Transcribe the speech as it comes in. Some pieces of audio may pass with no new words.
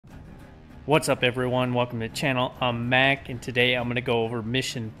What's up everyone, welcome to the channel. I'm Mac and today I'm going to go over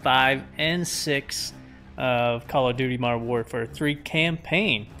mission 5 and 6 of Call of Duty Modern Warfare 3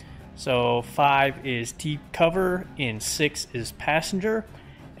 Campaign. So 5 is deep cover and 6 is passenger,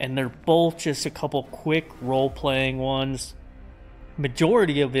 and they're both just a couple quick role-playing ones.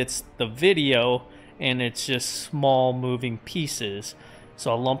 Majority of it's the video and it's just small moving pieces.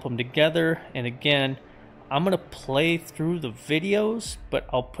 So I'll lump them together, and again, I'm going to play through the videos, but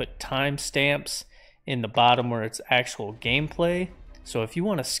I'll put timestamps in the bottom where it's actual gameplay. So if you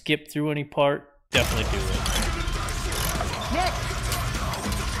want to skip through any part, definitely do it. Nick!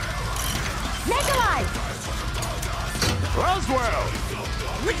 Nikolai! Roswell!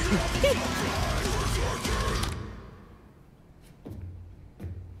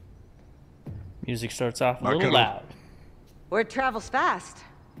 Music starts off a little loud. Word travels fast.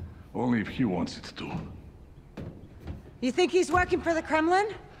 Only if he wants it to. You think he's working for the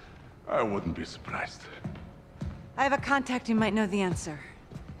Kremlin? I wouldn't be surprised. I have a contact who might know the answer.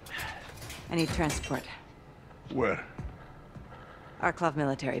 I need transport. Where? Arklov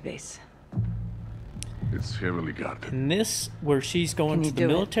military base. It's heavily guarded. And this, where she's going to the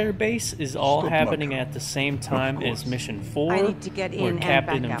military base, is all happening at the same time as Mission 4, I need to get in where and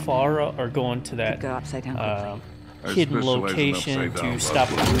Captain back and out. Farah are going to that Go upside down hidden location to stop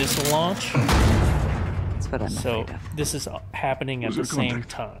a missile launch. That's what I'm So afraid of. this is happening at the same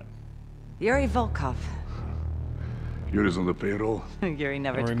time. Yuri Volkov. Yuri's on the payroll. Yuri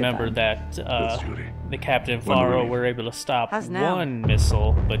never And took remember a that Yuri. the Captain and When do we Farah leave? were able to stop How's now? one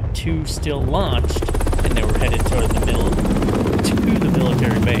missile, but 2 still launched, and they were headed toward the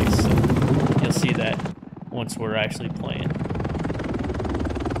military base. So you'll see that once we're actually playing.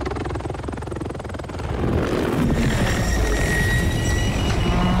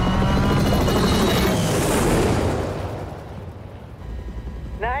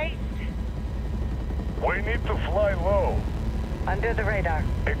 Nice. We need to fly low. Under the radar.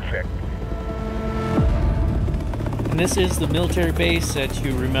 Exact. And this is the military base that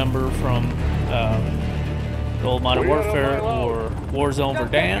you remember from the old Modern Warfare or Warzone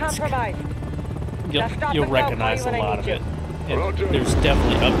Verdansk. You'll recognize a lot of it. There's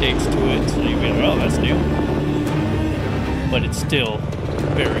definitely updates to it, so you'll be like, oh, that's new. But it's still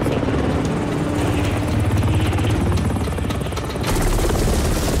very familiar.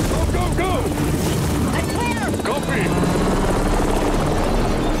 Go! I'm clear! Copy!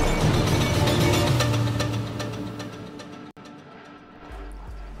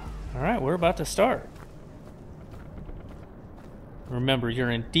 Alright, we're about to start. Remember,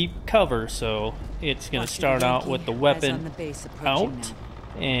 you're in deep cover, so it's going to start out with the weapon out.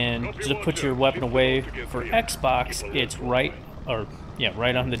 And to put your weapon away for Xbox, it's right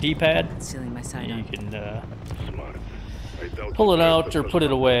on the D-pad. Sealing my side You on. can pull it out or put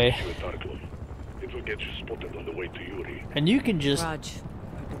it away. And you can just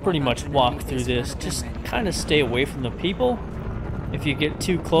pretty much walk through this. Just kind of stay away from the people. If you get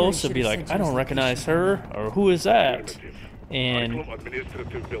too close, it'll be like, I don't recognize her, or who is that? And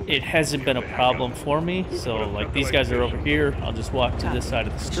it hasn't been a problem for me. So like these guys are over here, I'll just walk to this side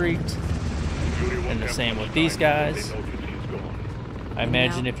of the street. And the same with these guys. I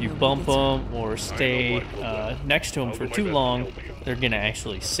imagine if you bump them or stay next to them for too long, they're gonna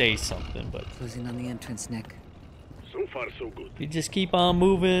actually say something. But Closing on the entrance, Nick. So far, so good. if you just keep on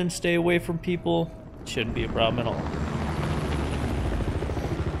moving, stay away from people, it shouldn't be a problem at all.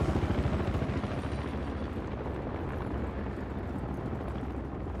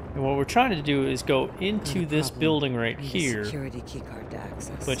 And what we're trying to do is go into this building right here. Security key card to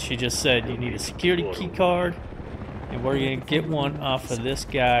access. But she just said you need a security key card, and we're gonna get one off of this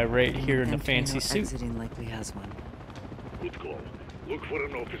guy right here in the fancy suit. Exiting likely has one. Good call. Look for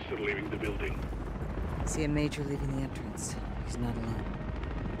an officer leaving the building. See a major leaving the entrance. He's not alone.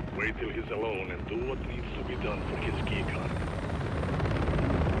 Wait till he's alone and do what needs to be done for his key card.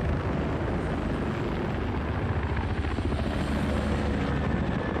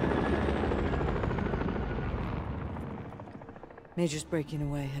 Major's breaking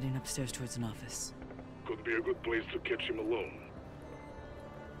away, heading upstairs towards an office. Could be a good place to catch him alone.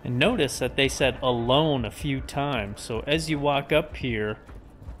 And notice that they said alone a few times. So as you walk up here,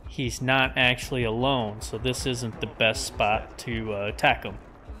 he's not actually alone. So this isn't the best spot to attack him.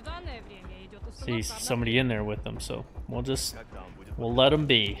 See somebody in there with him, so we'll let him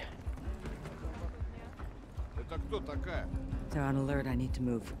be. They're on alert, I need to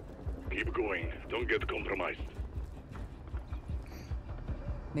move. Keep going. Don't get compromised.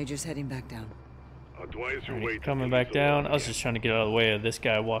 Major's heading back down. Advise you He's wait. coming until back he's down. alone I was just trying to get out of the way of this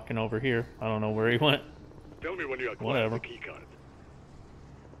guy walking over here. I don't know where he went. Tell me when you acquire Whatever. the key card.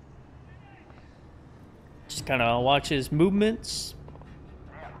 Just kind of watch his movements.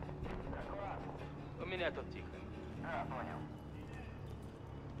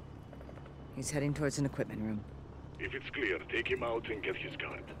 He's heading towards an equipment room. If it's clear, take him out and get his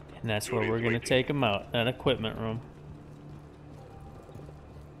card. And that's where we're going to take him out, that equipment room.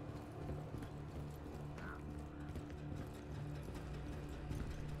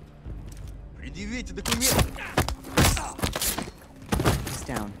 He's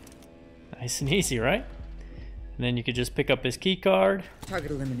down. Nice and easy, right? And then you could just pick up his key card.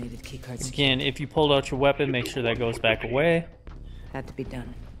 Target eliminated. Key card secured. Again, if you pulled out your weapon, make sure that goes back away. Had to be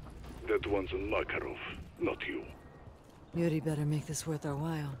done. That one's on Makarov, not you. Yuri better make this worth our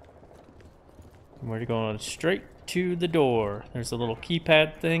while. And we're going straight to the door. There's a little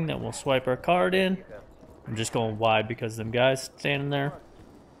keypad thing that we'll swipe our card in. I'm just going wide because them guys standing there.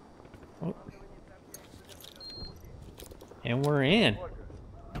 Oh. And we're in.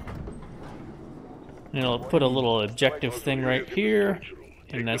 And it'll put a little objective thing right here,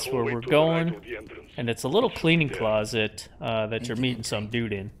 and that's where we're going. And it's a little cleaning closet that you're meeting some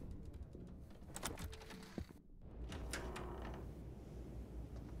dude in.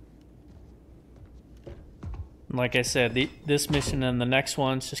 Like I said, this mission and the next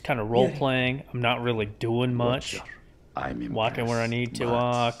one's just kind of role-playing. I'm not really doing much. Walking where I need to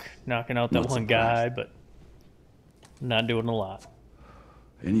walk, knocking out that one guy, but not doing a lot.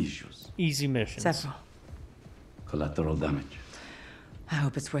 Any issues? Easy missions. Several. Collateral damage. I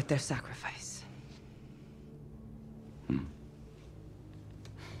hope it's worth their sacrifice.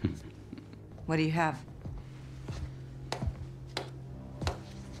 What do you have?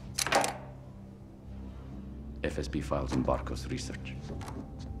 FSB files in Barkov's research.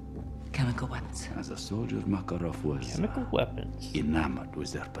 Chemical weapons. As a soldier, Makarov was Chemical weapons. enamored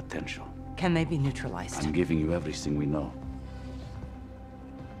with their potential. Can they be neutralized? I'm giving you everything we know.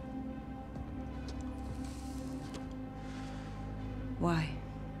 Why?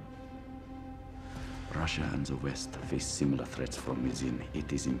 Russia and the West face similar threats from within.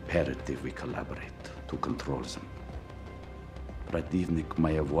 It is imperative we collaborate to control them. Противник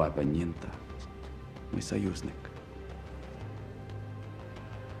моего оппонента — мой союзник.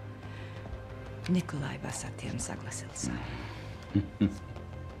 Nikolai бы с этим согласился.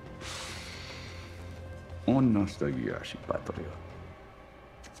 Он настоящий патриот.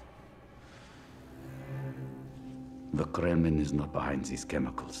 The Kremlin is not behind these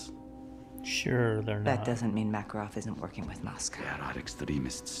chemicals. Sure, they're That not. doesn't mean Makarov isn't working with Moscow. There are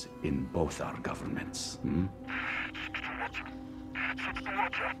extremists in both our governments. Hmm?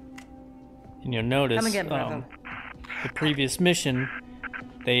 And you'll notice Come again, Bravo. the previous mission,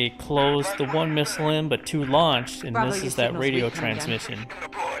 they closed the one missile in, but two launched, and Bravo, this your is that signal's radio weak, come again. transmission.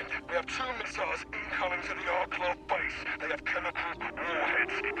 Deployed. We have 2 missiles incoming to the Arklov base. They have chemical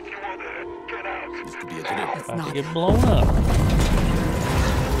warheads. If you are there, get out. This could be a trip. It's About to not. get blown up.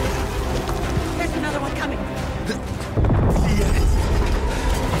 There's another one coming. We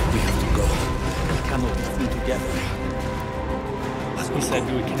have to go. We cannot be seen together. He said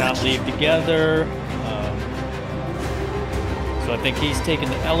we cannot leave together. So I think he's taking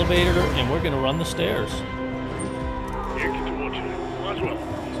the elevator, and we're going to run the stairs.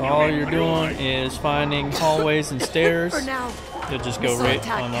 So all you're doing is finding hallways and stairs. For now. You'll just go right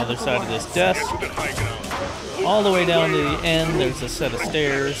on the other chemical side of this weapons. desk. All the way down to the end, there's a set of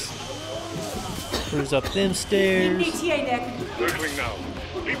stairs. Cruise up them stairs. Circling now.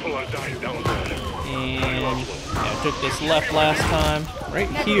 People are dying down there. And yeah, I took this left last time. Right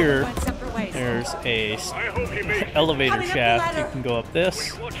here, there's a I hope he makes elevator Coming up the shaft. You ladder. can go up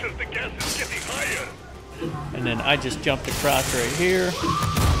this. watches the gas is getting higher. And then I just jumped across right here.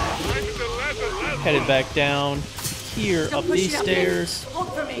 Climb the ladder. Headed back down here up these stairs.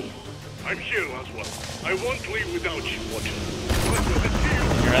 Hold for me. I'm here, Laswell. I won't leave without you watching. What was it to you?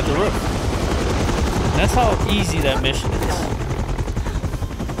 You're at the roof. And that's how easy that mission is.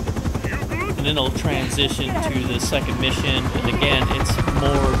 And then it'll transition to the second mission. And again, it's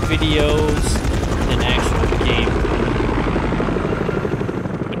more videos than actual game.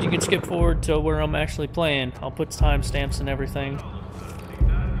 But you can skip forward to where I'm actually playing. I'll put timestamps and everything.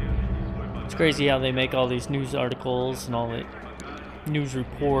 It's crazy how they make all these news articles and all the news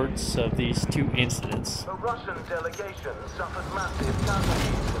reports of these two incidents. The Russian delegation suffered massive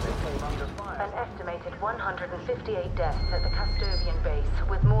casualties when they came under fire. An estimated 158 deaths at the Castovian base,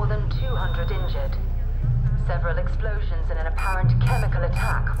 with more than 200 injured. Several explosions and an apparent chemical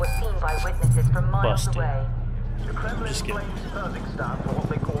attack were seen by witnesses from miles Busted. away. The Kremlin Just kidding. blames Kazakhstan for what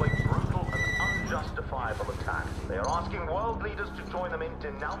they call a brutal and unjustifiable attack. They are asking world leaders to join them in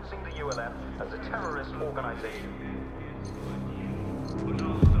denouncing the ULF as a terrorist organization.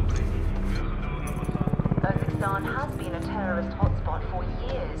 Iran has been a terrorist hotspot for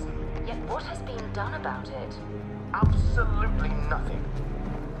years. Yet what has been done about it? Absolutely nothing.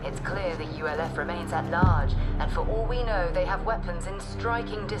 It's clear the ULF remains at large, and for all we know, they have weapons in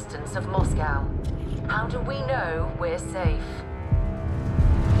striking distance of Moscow. How do we know we're safe?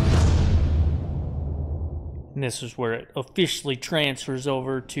 And this is where it officially transfers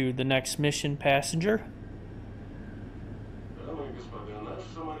over to the next mission passenger. Дамы и господа, наш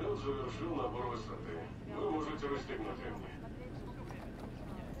самолет завершил набор высоты. Вы можете расстегнуть ремни.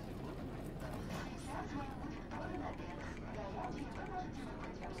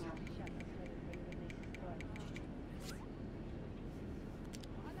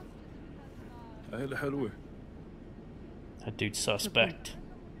 عيلة حلوة. That dude's suspect.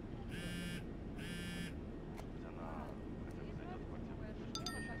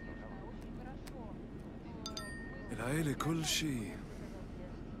 العيلة كل شيء.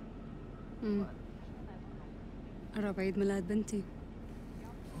 قرب عيد ميلاد بنتي.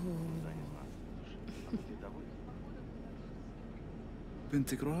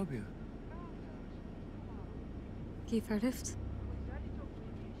 بنتك رابية. كيف عرفت؟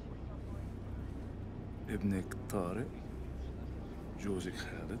 ابنك طارق. جوزك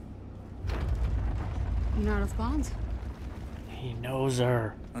خالد. نعرف بعض؟ He knows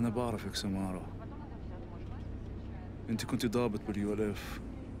her. أنا بعرفك سمارة. أنت كنت ضابط بالULF.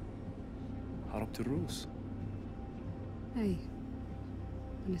 حاربت الروس. أي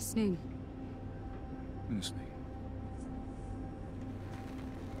من سنين. من سنين.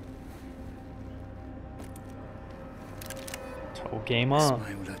 So game on.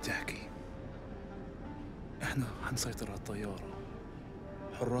 اسمعي ولا تحكي. احنا حنسيطر على الطيارة.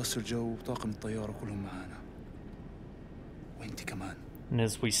 حراس الجو وطاقم الطيارة كلهم معانا. وانت كمان. And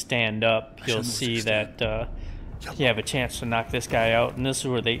as we stand up, you'll see that you have a chance to knock this guy out, and this is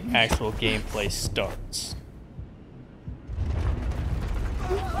where the actual gameplay starts.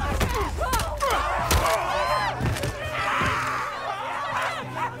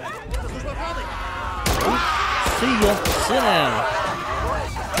 See ya. Sit down.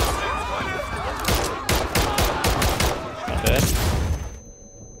 Not bad.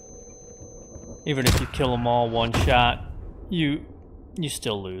 Even if you kill them all one shot, you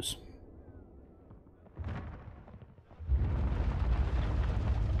still lose.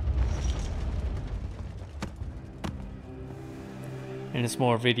 And it's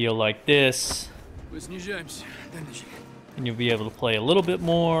more video like this, and you'll be able to play a little bit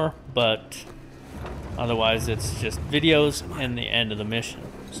more, but otherwise it's just videos and the end of the mission.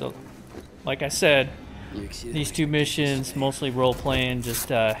 So, like I said, these two missions, mostly role-playing, just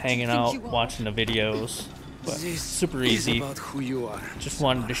hanging out, watching the videos, but super easy. Just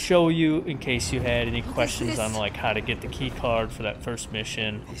wanted to show you in case you had any questions on like how to get the key card for that first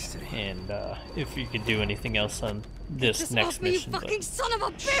mission, and if you could do anything else on this next mission, but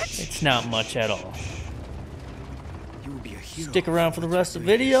it's not much at all. Stick around for the rest of the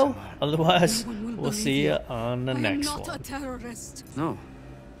video, otherwise we'll see you on the next one. I'm not a terrorist. No.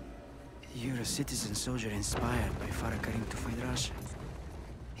 You're a citizen soldier inspired by Farah Karim to fight Russia.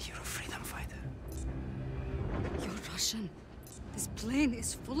 You're a freedom fighter. You're Russian. This plane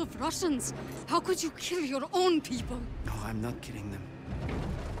is full of Russians. How could you kill your own people? No, I'm not killing them.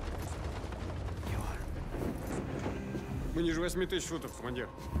 You are. Мы ниже 8000 футов, командир.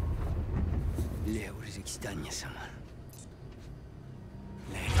 Лео Узбекистане сама.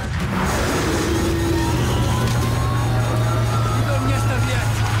 Не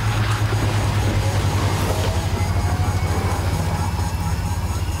оставлять!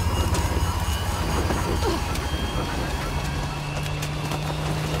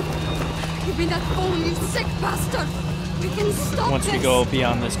 Give me that phone, you sick bastard! We can stop Once this. we go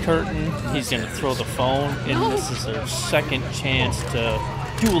beyond this curtain, he's going to throw the phone, and this is their second chance to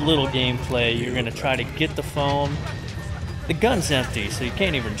do a little gameplay. You're going to try to get the phone. The gun's empty, so you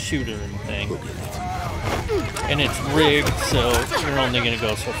can't even shoot or anything. And it's rigged, so you're only going to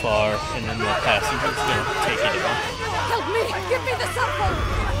go so far, and then the passenger's going to take it down. Help me! Give me the cell phone!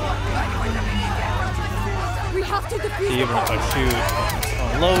 We have to defuse So the even if I bomb. shoot, it's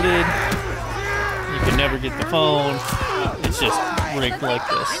unloaded. You can never get the phone. It's just rigged like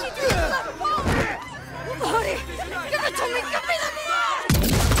this. I need you to that phone! Hurry! Give it to me! Give me the phone!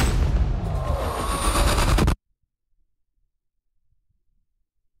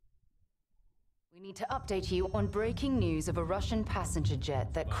 We Need to update you on breaking news of a Russian passenger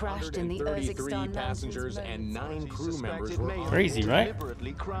jet that crashed in the 133 passengers and 9 crew members were crazy, right?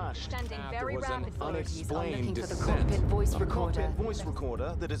 deliberately crashed. Standing very There was an rapid. unexplained For the descent. cockpit voice A recorder. cockpit voice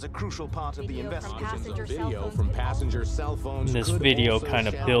recorder that is a crucial part of the Video from investigation. passenger cell Video phones from could passenger cell phones. This could video also kind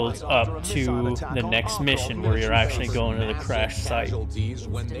of shed builds light after up a to missile attack the on next Arcov mission where you're military actually bases. going to the Massive crash site. casualties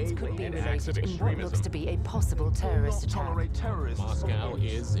when they Incidents could be witness related acts of in what looks extremism. to be a possible terrorist attack. Tolerate terrorists. Moscow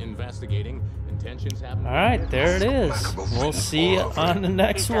is investigating. Intentions have. All right, there it is. We'll see you on the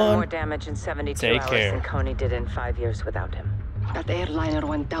next He's done more one. damage in 72 Take hours care. than Coney did in 5 years without him. That airliner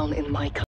went down in my